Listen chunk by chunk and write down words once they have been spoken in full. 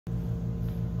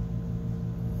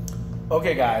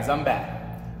Okay guys, I'm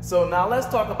back. So now let's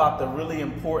talk about the really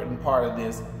important part of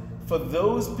this for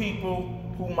those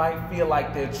people who might feel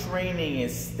like their training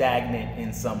is stagnant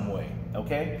in some way,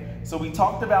 okay? So we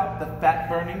talked about the fat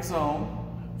burning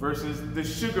zone versus the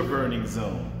sugar burning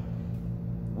zone.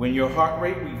 When your heart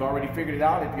rate, we've already figured it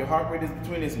out, if your heart rate is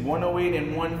between this 108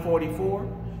 and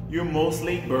 144, you're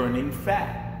mostly burning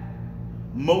fat,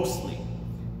 mostly.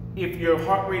 If your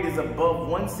heart rate is above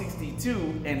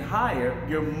 162 and higher,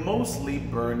 you're mostly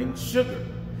burning sugar.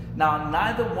 Now,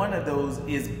 neither one of those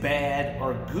is bad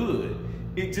or good.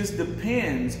 It just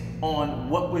depends on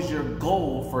what was your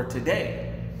goal for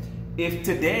today. If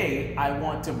today I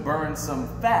want to burn some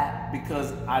fat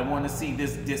because I want to see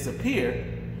this disappear,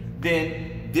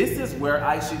 then this is where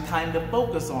I should kind of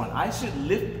focus on. I should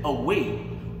lift a weight,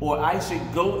 or I should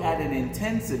go at an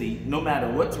intensity, no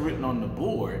matter what's written on the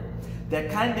board, that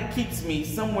kind of keeps me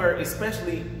somewhere,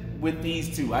 especially with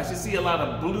these two. I should see a lot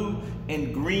of blue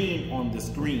and green on the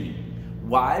screen.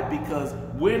 Why? Because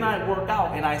when I work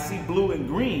out and I see blue and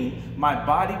green, my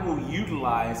body will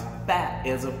utilize fat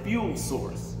as a fuel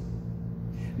source.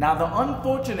 Now, the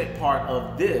unfortunate part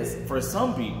of this for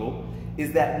some people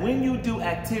is that when you do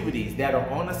activities that are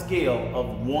on a scale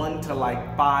of 1 to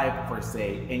like 5 per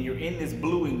se, and you're in this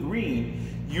blue and green,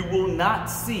 you will not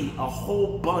see a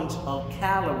whole bunch of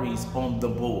calories on the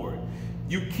board.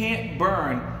 You can't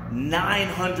burn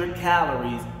 900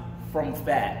 calories from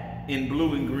fat in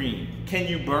blue and green. Can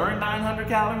you burn 900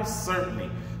 calories? Certainly.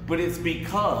 But it's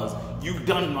because you've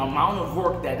done an amount of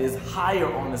work that is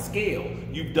higher on the scale.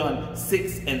 You've done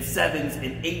 6 and 7s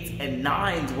and 8s and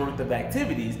 9s worth of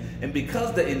activities. And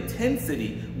because the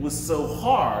intensity was so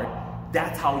hard,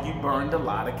 that's how you burned a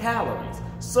lot of calories.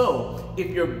 So if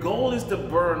your goal is to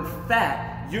burn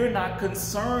fat, you're not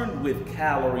concerned with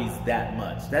calories that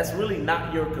much. That's really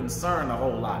not your concern a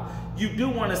whole lot. You do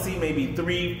want to see maybe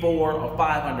 300, 400, or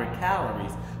 500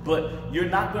 calories, but you're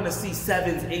not going to see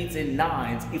 7s, 8s, and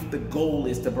 9s if the goal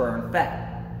is to burn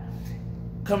fat.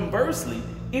 Conversely,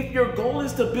 if your goal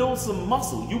is to build some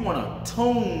muscle, you want to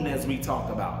tone, as we talk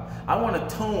about. I want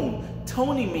to tone.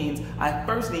 Toning means I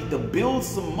first need to build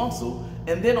some muscle,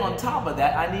 and then on top of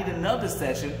that, I need another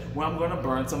session where I'm going to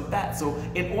burn some fat. So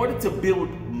in order to build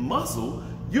muscle,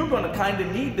 you're going to kind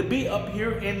of need to be up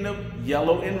here in the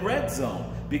yellow and red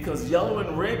zone, because yellow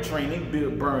and red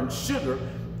training burns sugar.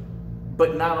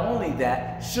 But not only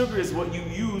that, sugar is what you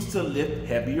use to lift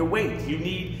heavier weights. You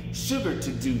need sugar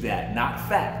to do that, not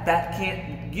fat. Fat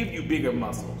can't give you bigger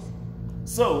muscles.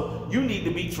 So you need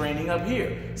to be training up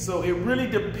here. So it really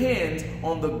depends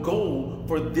on the goal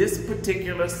for this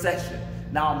particular session.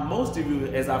 Now, most of you,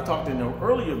 as I've talked in an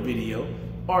earlier video,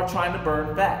 are trying to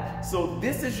burn fat. So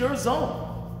this is your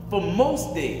zone for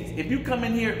most days. If you come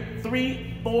in here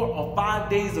 3, 4, or 5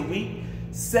 days a week,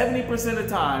 70% of the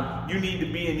time, you need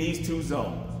to be in these two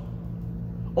zones.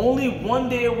 Only 1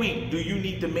 day a week do you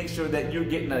need to make sure that you're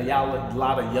getting a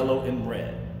lot of yellow and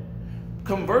red.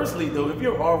 Conversely though, if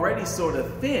you're already sort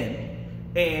of thin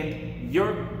and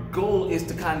your goal is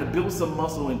to kind of build some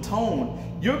muscle and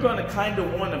tone, you're going to kind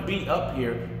of want to be up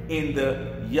here in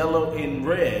the yellow and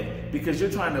red because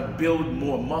you're trying to build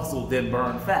more muscle than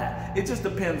burn fat. It just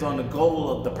depends on the goal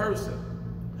of the person.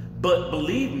 But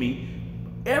believe me,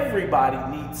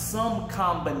 everybody needs some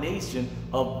combination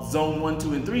of zone 1,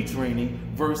 2, and 3 training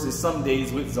versus some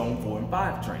days with zone 4 and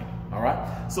 5 training. All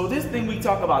right. So this thing we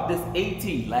talk about, this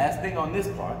AT, last thing on this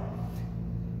part,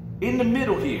 in the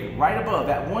middle here, right above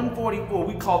at 144,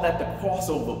 we call that the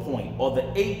crossover point, or the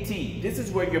AT. This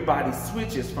is where your body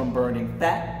switches from burning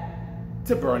fat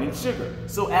to burning sugar.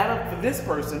 So for this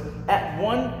person at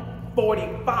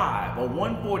 145 or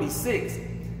 146,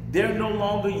 they're no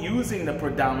longer using the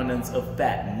predominance of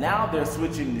fat. Now they're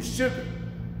switching to sugar.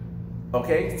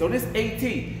 Okay, so this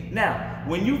AT. Now,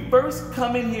 when you first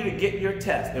come in here to get your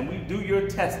test, and we do your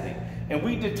testing, and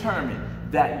we determine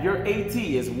that your AT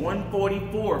is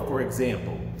 144, for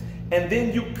example, and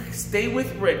then you stay with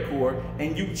Redcore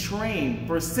and you train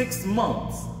for 6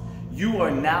 months, you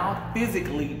are now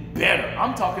physically better.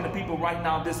 I'm talking to people right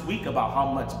now this week about how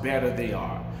much better they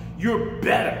are. You're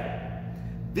better.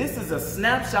 This is a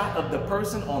snapshot of the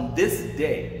person on this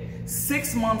day.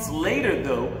 6 months later,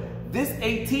 though, this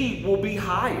AT will be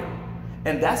higher.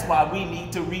 And that's why we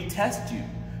need to retest you.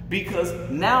 Because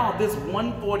now this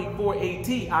 144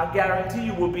 AT, I guarantee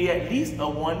you, will be at least a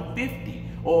 150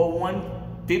 or a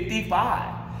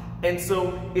 155. And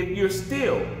so if you're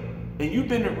still, and you've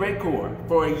been at Redcore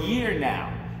for a year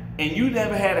now, and you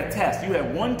never had a test, you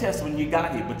had one test when you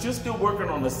got here, but you're still working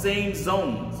on the same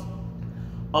zones,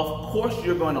 of course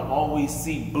you're going to always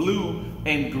see blue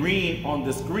and green on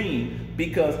the screen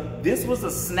because this was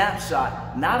a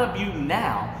snapshot, not of you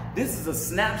now. This is a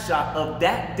snapshot of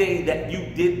that day that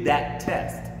you did that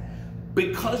test.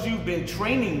 Because you've been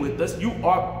training with us, you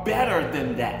are better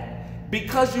than that.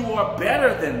 Because you are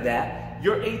better than that,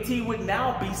 your AT would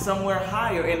now be somewhere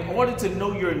higher. In order to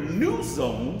know your new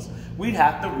zones, we'd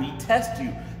have to retest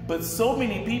you. But so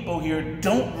many people here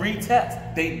don't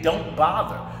retest. They don't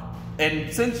bother.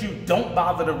 And since you don't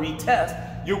bother to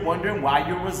retest, you're wondering why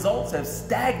your results have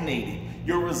stagnated.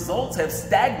 Your results have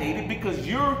stagnated because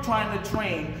you're trying to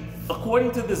train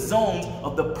according to the zones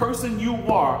of the person you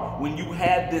are when you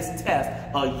had this test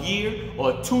a year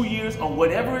or 2 years or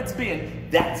whatever it's been.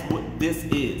 That's what this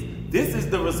is. This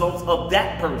is the results of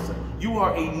that person. You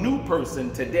are a new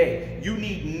person today. You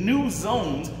need new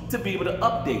zones to be able to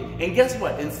update. And guess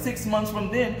what? In 6 months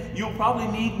from then, you'll probably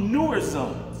need newer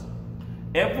zones.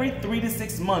 Every 3 to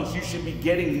 6 months, you should be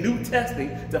getting new testing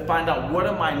to find out what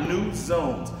are my new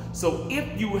zones. So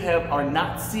if you are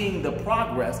not seeing the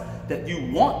progress that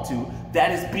you want to,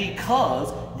 that is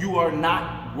because you are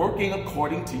not working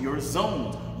according to your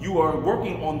zones. You are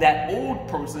working on that old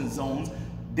person's zones.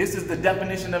 This is the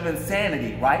definition of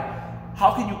insanity, right?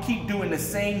 How can you keep doing the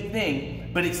same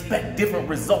thing but expect different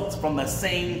results from the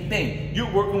same thing?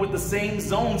 You're working with the same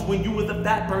zones when you were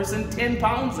that person 10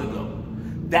 pounds ago.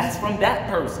 That's from that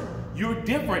person. You're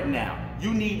different now.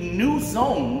 You need new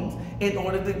zones in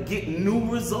order to get new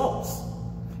results.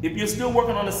 If you're still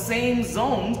working on the same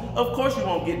zones, of course you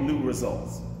won't get new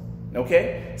results.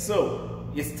 Okay?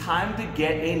 So it's time to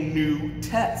get a new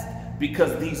test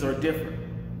because these are different.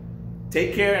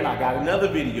 Take care, and I got another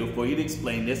video for you to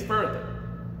explain this further.